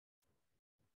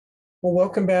Well,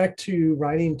 welcome back to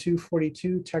Writing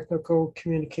 242 Technical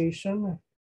Communication.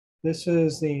 This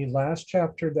is the last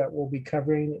chapter that we'll be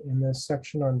covering in this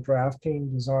section on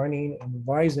drafting, designing, and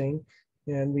revising.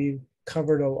 And we've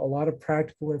covered a lot of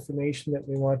practical information that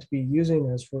we want to be using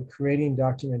as we're creating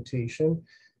documentation.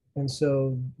 And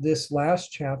so this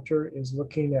last chapter is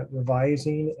looking at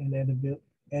revising and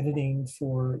editing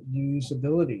for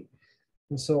usability.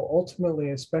 And so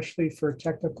ultimately, especially for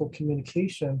technical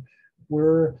communication,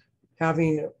 we're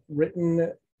having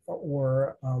written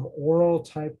or oral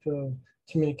type of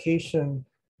communication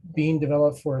being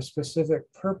developed for a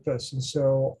specific purpose. And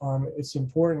so it's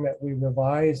important that we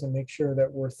revise and make sure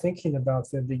that we're thinking about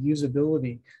the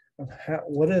usability of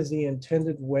what is the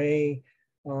intended way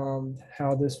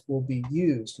how this will be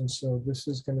used. And so this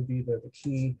is going to be the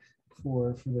key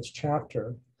for this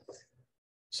chapter.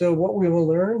 So what we will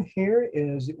learn here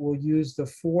is we'll use the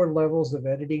 4 levels of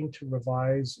editing to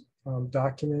revise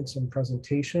documents and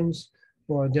presentations.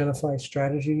 We'll identify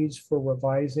strategies for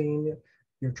revising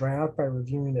your draft by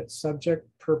reviewing its subject,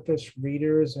 purpose,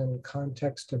 readers, and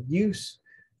context of use.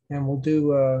 And we'll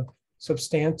do a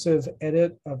substantive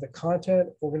edit of the content,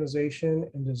 organization,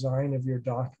 and design of your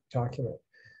document.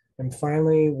 And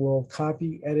finally, we'll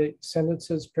copy, edit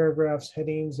sentences, paragraphs,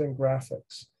 headings, and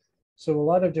graphics. So a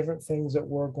lot of different things that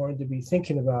we're going to be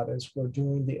thinking about as we're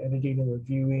doing the editing and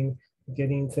reviewing,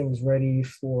 getting things ready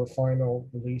for final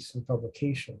release and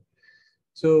publication.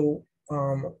 So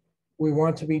we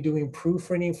want to be doing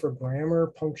proofreading for grammar,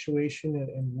 punctuation,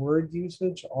 and word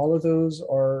usage. All of those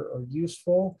are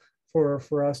useful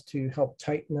for us to help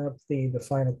tighten up the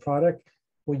final product.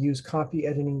 We'll use copy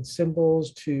editing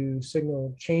symbols to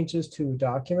signal changes to a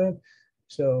document.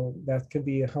 So that could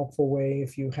be a helpful way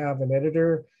if you have an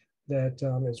editor that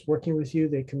is working with you.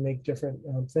 They can make different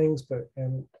things,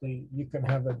 you can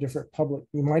have a different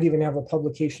you might even have a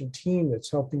publication team that's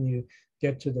helping you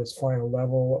get to this final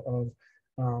level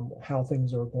of how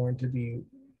things are going to be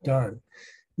done.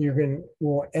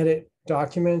 We'll edit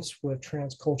documents with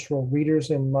transcultural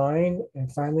readers in mind.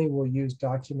 And finally, we'll use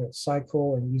document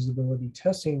cycle and usability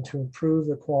testing to improve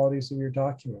the qualities of your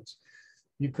documents.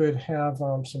 You could have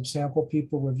some sample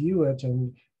people review it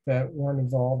and that weren't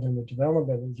involved in the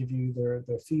development and give you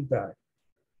their feedback.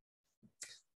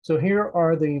 So here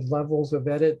are the levels of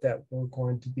edit that we're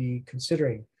going to be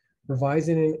considering.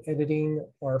 Revising and editing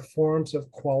are forms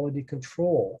of quality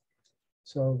control.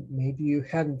 So maybe you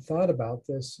hadn't thought about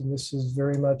this, and this is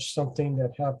very much something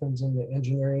that happens in the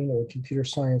engineering or computer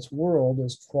science world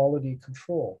is quality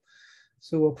control.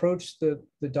 So approach the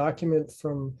document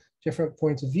from different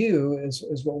points of view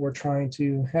is what we're trying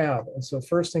to have. And so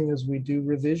first thing is we do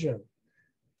revision.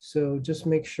 So just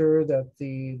make sure that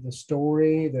the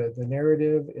story, the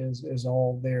narrative is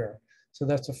all there. So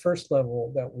that's the first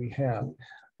level that we have.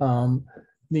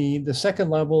 The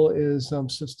second level is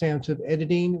substantive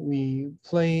editing. We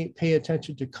pay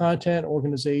attention to content,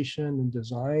 organization, and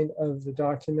design of the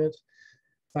document.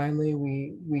 Finally,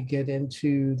 we get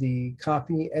into the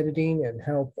copy editing and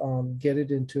help get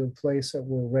it into a place that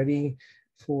we're ready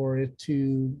for it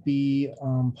to be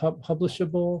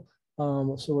publishable.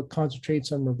 So it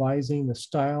concentrates on revising the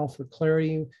style for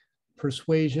clarity,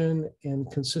 persuasion, and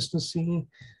consistency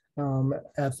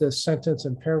at the sentence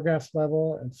and paragraph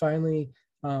level. And finally,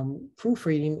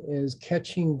 proofreading is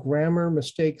catching grammar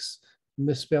mistakes,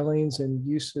 misspellings, and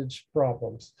usage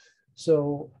problems.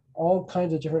 So all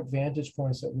kinds of different vantage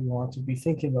points that we want to be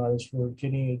thinking about as we're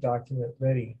getting a document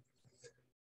ready.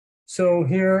 So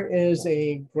here is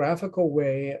a graphical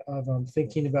way of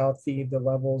thinking about the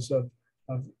levels of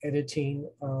editing.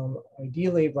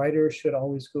 Ideally, writers should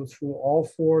always go through all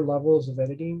 4 levels of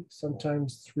editing,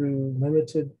 sometimes through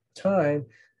limited time.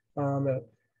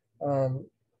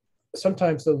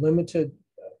 Sometimes the limited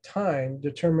time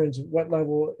determines what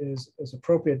level is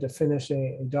appropriate to finish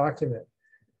a document.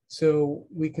 So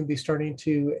we can be starting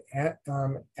to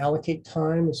allocate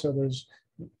time. So there's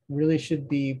really should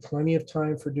be plenty of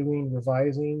time for doing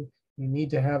revising. You need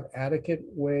to have adequate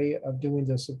way of doing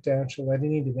the substantial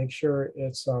editing to make sure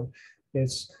it's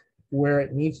where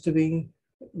it needs to be.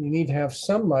 You need to have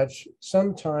some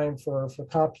time for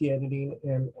copy editing,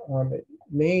 and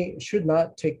it should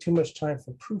not take too much time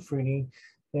for proofreading.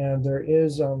 And there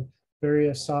is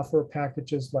various software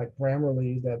packages like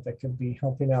Grammarly that can be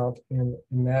helping out in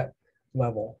that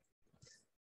level.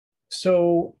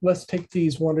 So let's take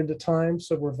these one at a time.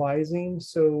 So revising.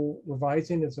 So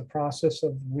revising is a process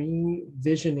of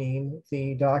revisioning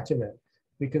the document.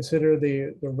 We consider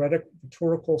the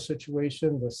rhetorical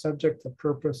situation, the subject, the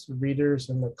purpose, the readers,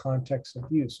 and the context of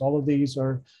use. All of these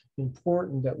are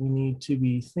important that we need to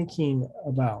be thinking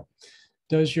about.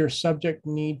 Does your subject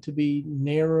need to be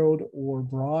narrowed or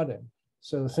broadened?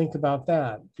 So think about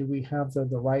that. Do we have the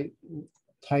right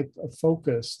type of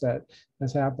focus that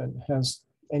has happened? Has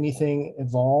anything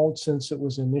evolved since it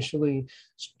was initially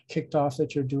kicked off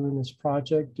that you're doing this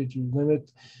project? Did you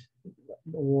limit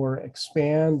or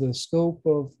expand the scope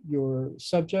of your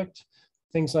subject?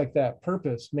 Things like that.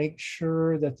 Purpose. Make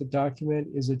sure that the document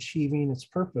is achieving its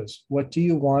purpose. What do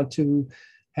you want to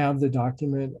have the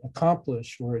document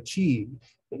accomplish or achieve?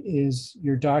 Is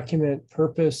your document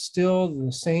purpose still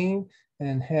the same,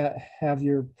 and have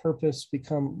your purpose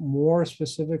become more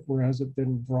specific, or has it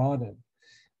been broadened?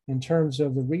 In terms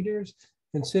of the readers,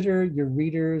 consider your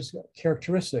readers'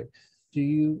 characteristic. Do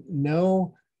you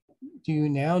now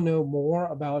know more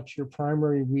about your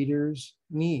primary readers'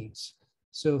 needs?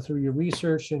 So through your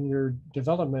research and your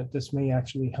development, this may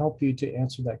actually help you to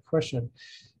answer that question.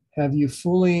 Have you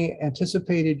fully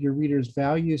anticipated your readers'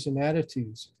 values and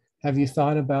attitudes? Have you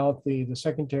thought about the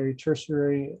secondary,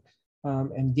 tertiary,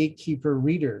 and gatekeeper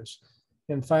readers?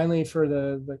 And finally, for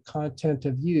the content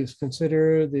of use,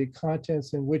 consider the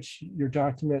contents in which your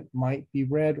document might be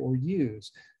read or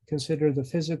used. Consider the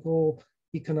physical,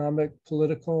 economic,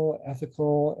 political,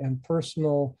 ethical, and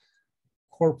personal,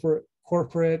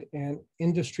 corporate and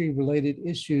industry-related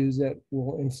issues that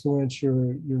will influence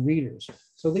your readers.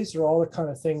 So these are all the kind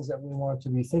of things that we want to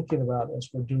be thinking about as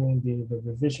we're doing the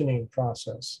revisioning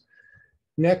process.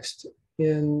 Next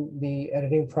in the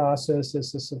editing process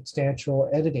is the substantial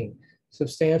editing.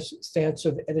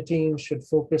 Substantive editing should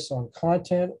focus on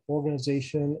content,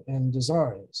 organization, and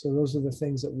design. So those are the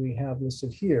things that we have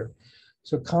listed here.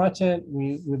 So content,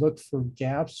 we look for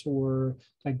gaps or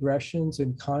digressions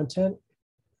in content.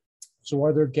 So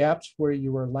are there gaps where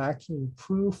you are lacking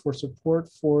proof or support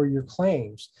for your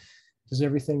claims? Does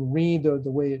everything read the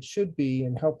way it should be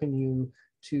in helping you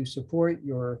to support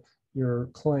your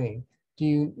claim? Do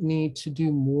you need to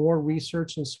do more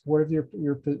research in support of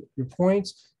your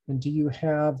points? And do you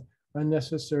have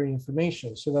unnecessary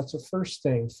information? So that's the first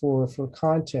thing for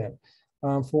content.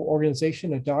 For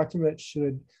organization, a document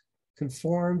should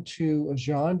conform to a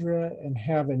genre and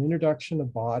have an introduction, a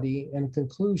body, and a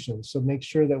conclusion. So make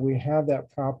sure that we have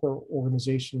that proper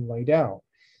organization laid out.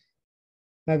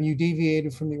 Have you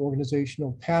deviated from the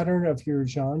organizational pattern of your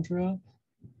genre?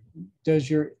 Does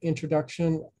your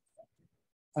introduction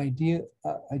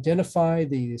identify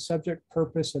the subject,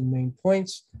 purpose, and main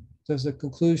points? Does the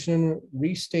conclusion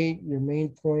restate your main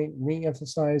point,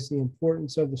 re-emphasize the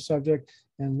importance of the subject,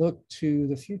 and look to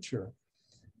the future?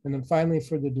 And then finally,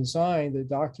 for the design, the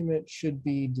document should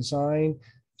be designed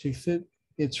to fit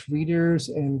its readers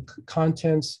and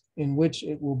contents in which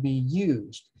it will be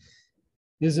used.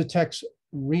 Is the text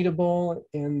readable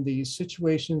in the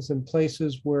situations and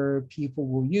places where people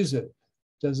will use it?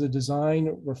 Does the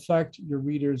design reflect your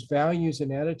readers' values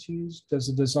and attitudes? Does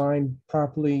the design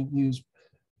properly use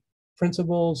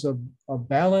principles of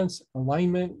balance,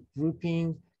 alignment,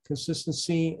 grouping,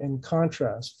 consistency, and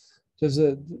contrast? Does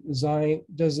the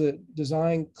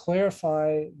design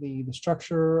clarify the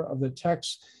structure of the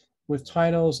text with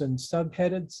titles and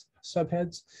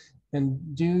subheads?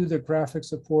 And do the graphics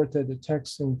support the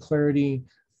text and clarity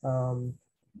and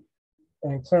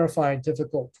clarify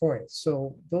difficult points?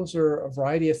 So those are a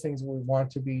variety of things that we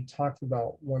want to be talking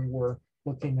about when we're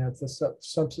looking at the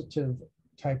substantive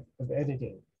type of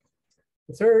editing.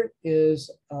 The third is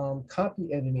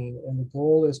copy editing, and the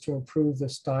goal is to improve the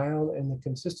style and the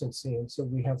consistency. And so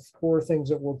we have 4 things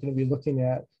that we're going to be looking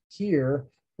at here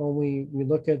when we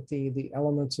look at the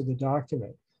elements of the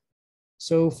document.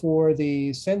 So for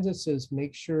the sentences,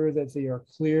 make sure that they are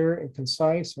clear and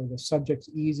concise, or the subject's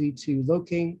easy to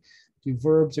locate. Do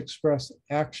verbs express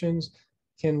actions?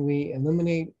 Can we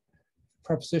eliminate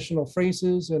prepositional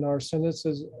phrases in our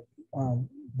sentences,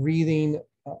 breathing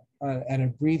at a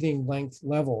breathing length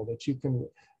level that you can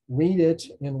read it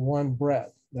in one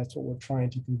breath? That's what we're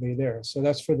trying to convey there. So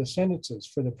that's for the sentences.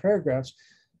 For the paragraphs,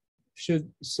 should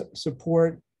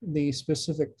support the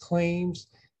specific claims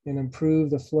and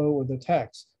improve the flow of the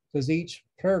text. Does each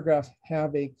paragraph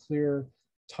have a clear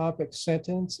topic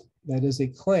sentence that is a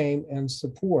claim and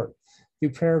support? Do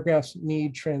paragraphs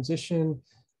need transition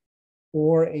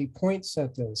or a point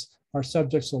sentence? Are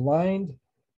subjects aligned?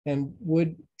 And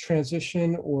would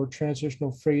transition or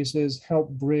transitional phrases help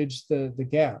bridge the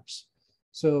gaps?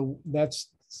 So that's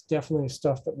definitely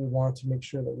stuff that we want to make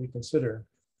sure that we consider.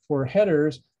 For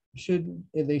headers,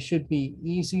 they should be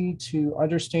easy to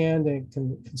understand and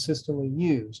consistently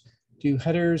use. Do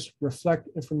headers reflect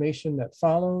information that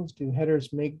follows? Do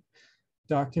headers make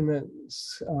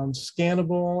documents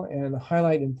scannable and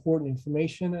highlight important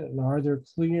information? And are there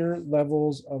clear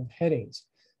levels of headings?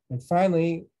 And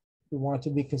finally, We want to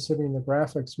be considering the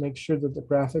graphics. Make sure that the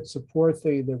graphics support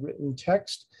the written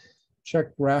text.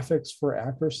 Check graphics for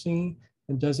accuracy.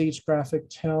 And does each graphic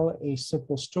tell a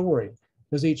simple story?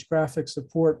 Does each graphic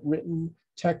support written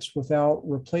text without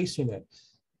replacing it?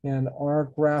 And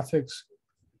are graphics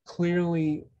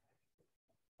clearly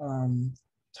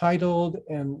titled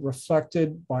and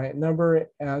reflected by a number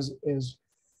as is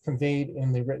conveyed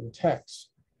in the written text?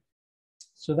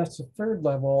 So that's the third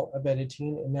level of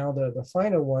editing. And now the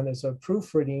final one is a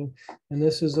proofreading. And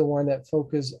this is the one that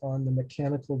focuses on the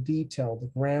mechanical detail,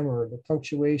 the grammar, the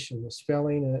punctuation, the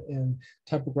spelling and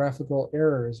typographical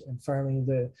errors, and finally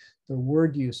the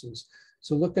word uses.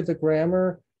 So look at the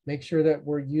grammar, make sure that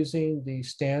we're using the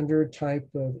standard type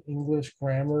of English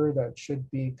grammar that should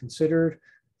be considered.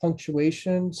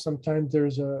 Punctuation, sometimes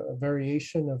there's a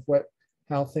variation of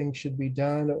how things should be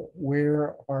done.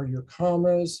 Where are your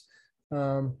commas?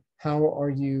 How are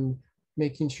you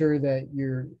making sure that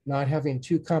you're not having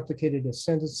too complicated of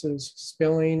sentences,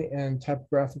 spelling and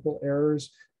typographical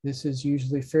errors? This is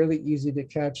usually fairly easy to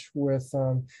catch with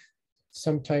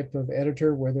some type of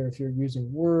editor, whether if you're using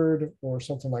Word or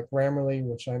something like Grammarly,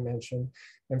 which I mentioned.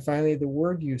 And finally, the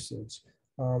word usage.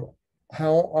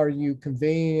 How are you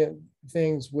conveying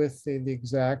things with the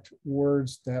exact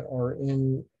words that are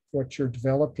in what you're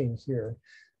developing here?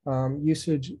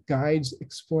 Usage guides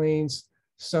explains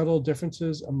subtle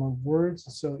differences among words.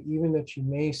 So even that you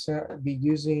may be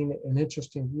using an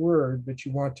interesting word, but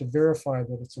you want to verify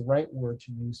that it's the right word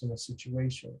to use in a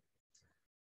situation.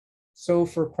 So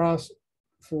for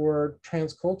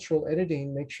transcultural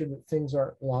editing, make sure that things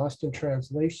aren't lost in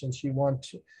translations. You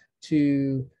want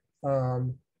to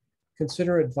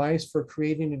consider advice for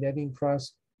creating and editing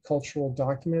cross-cultural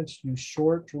documents. Use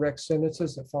short, direct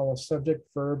sentences that follow subject,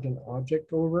 verb, and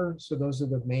object order. So those are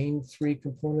the main three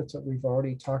components that we've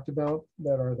already talked about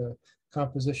that are the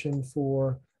composition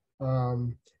for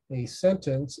a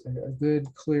sentence, a good,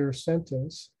 clear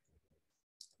sentence.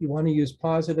 You want to use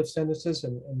positive sentences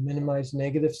and minimize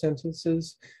negative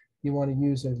sentences. You want to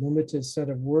use a limited set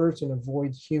of words and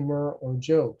avoid humor or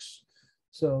jokes.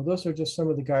 So those are just some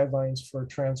of the guidelines for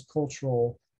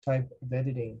transcultural type of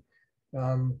editing.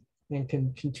 And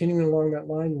continuing along that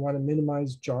line, you want to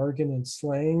minimize jargon and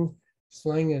slang.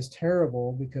 Slang is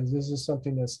terrible because this is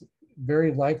something that's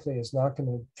very likely is not going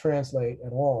to translate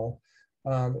at all.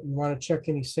 You want to check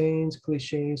any sayings,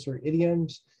 cliches, or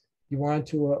idioms. You want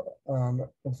to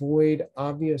avoid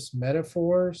obvious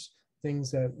metaphors,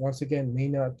 things that, once again, may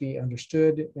not be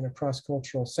understood in a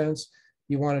cross-cultural sense.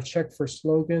 You want to check for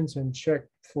slogans and check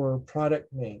for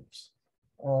product names.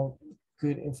 All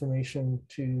good information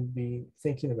to be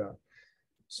thinking about.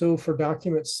 So for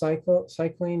document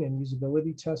cycling and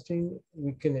usability testing,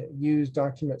 we can use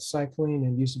document cycling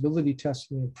and usability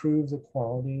testing to improve the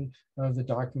quality of the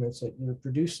documents that you're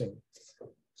producing.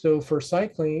 So for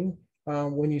cycling,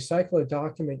 when you cycle a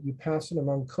document, you pass it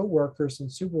among coworkers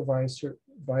and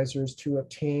supervisors to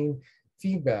obtain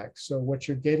feedback. So what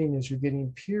you're getting is you're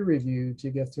getting peer review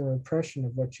to get their impression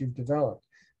of what you've developed.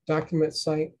 Document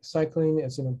cycling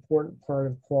is an important part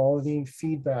of quality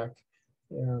feedback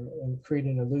and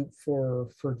creating a loop for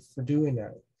doing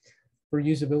that. For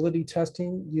usability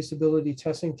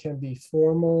testing can be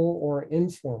formal or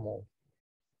informal.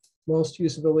 Most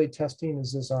usability testing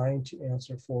is designed to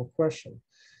answer 4 questions.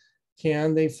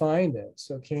 Can they find it?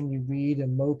 So can you read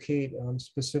and locate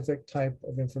specific type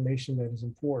of information that is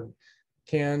important?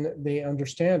 Can they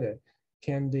understand it?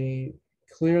 Can they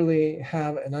clearly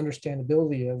have an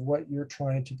understandability of what you're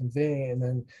trying to convey and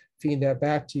then feed that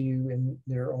back to you in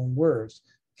their own words?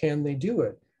 Can they do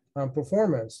it?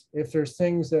 Performance, if there's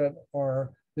things that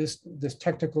are this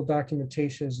technical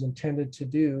documentation is intended to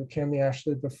do, can they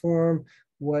actually perform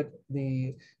what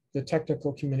the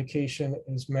technical communication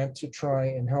is meant to try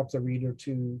and help the reader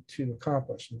to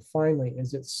accomplish? And finally,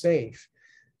 is it safe?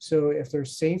 So if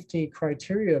there's safety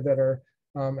criteria that are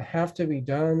have to be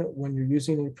done when you're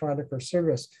using a product or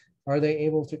service, are they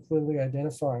able to clearly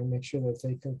identify and make sure that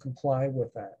they can comply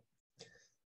with that?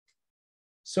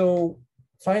 So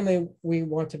finally, we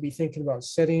want to be thinking about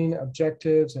setting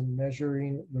objectives and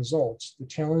measuring results. The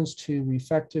challenge to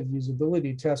effective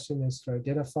usability testing is to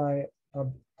identify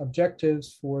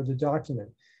objectives for the document.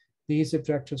 These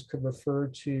objectives could refer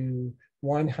to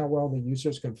 1, how well the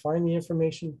users can find the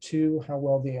information, 2, how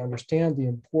well they understand the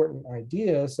important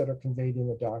ideas that are conveyed in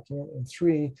the document, and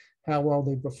 3, how well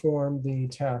they perform the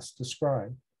task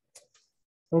described.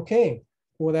 Okay,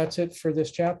 well, that's it for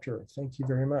this chapter. Thank you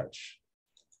very much.